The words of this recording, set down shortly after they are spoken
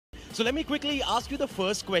So let me quickly ask you the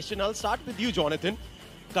first question. I'll start with you, Jonathan.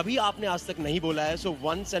 कभी आपने आज तक नहीं बोला है, so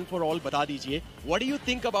once and for all बता दीजिए. What do you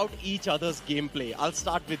think about each other's gameplay? I'll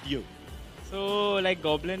start with you. So like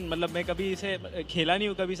Goblin, मतलब मैं कभी इसे खेला नहीं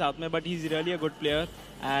हूँ कभी साथ में, but he's really a good player.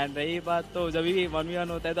 And रही बात तो जब भी 1v1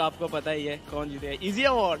 होता है तो आपको पता ही है कौन जीतेगा. Easy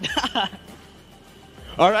award.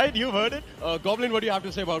 All right, you've heard it. Goblin, what do you have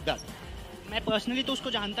to say about that? मैं पर्सनली तो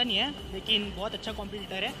उसको जानता नहीं है, लेकिन बहुत अच्छा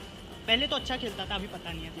कॉम्पिटिटर है. पहले तो अच्छा खेलता था, अभी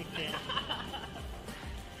पता नहीं है, देखते हैं.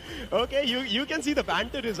 Okay, you can see the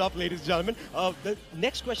banter is up, ladies and gentlemen. The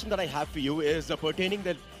next question that I have for you is pertaining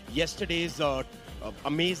to yesterday's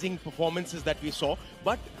amazing performances that we saw,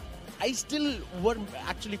 but I still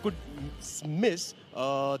actually could miss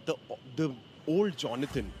the old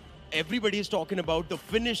Jonathan. Everybody is talking about the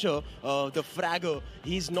finisher, the fragger.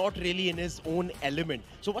 He's not really in his own element.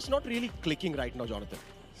 So what's not really clicking right now, Jonathan?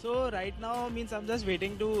 So right now means I'm just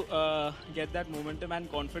waiting to get that momentum and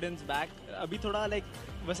confidence back. अभी थोड़ा like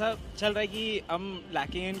वैसा चल रहा है कि I'm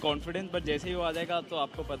lacking in confidence, but जैसे ही वो आ जाएगा तो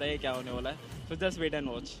आपको पता ही है क्या होने वाला है. So just wait and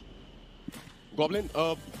watch. Goblin,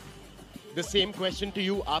 the same question to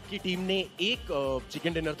you. आपकी टीम ने एक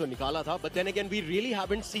chicken dinner तो निकाला था, but then again we really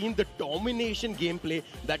haven't seen the domination gameplay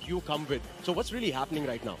that you come with. So what's really happening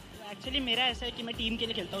right now? Actually मेरा ऐसा है कि मैं टीम के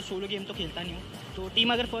लिए खेलता हूँ, सोलो गेम तो खेलता नहीं हूँ. तो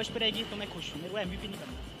टीम अगर फर्स्ट पे रहेगी तो मैं खुश हूँ. मेरे को MVP नहीं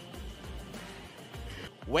करना.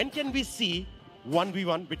 When can we see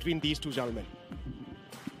 1v1 between these two gentlemen?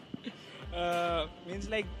 Means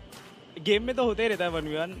like game में तो होते ही रहता है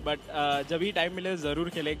 1v1, बट जब भी टाइम मिले ज़रूर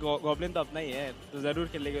खेले. गॉब्लिन तो अपना ही है तो ज़रूर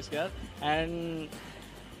खेलेंगे उसके बाद.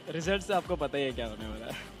 एंड रिजल्ट से आपको पता ही है क्या होने वाला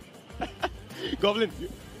है. Goblin,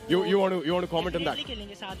 you want to comment on that?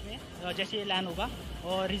 खेलेंगे साथ में जैसे ये लैन होगा,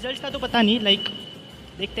 और रिजल्ट का तो पता नहीं, लाइक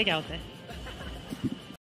देखते क्या होता है.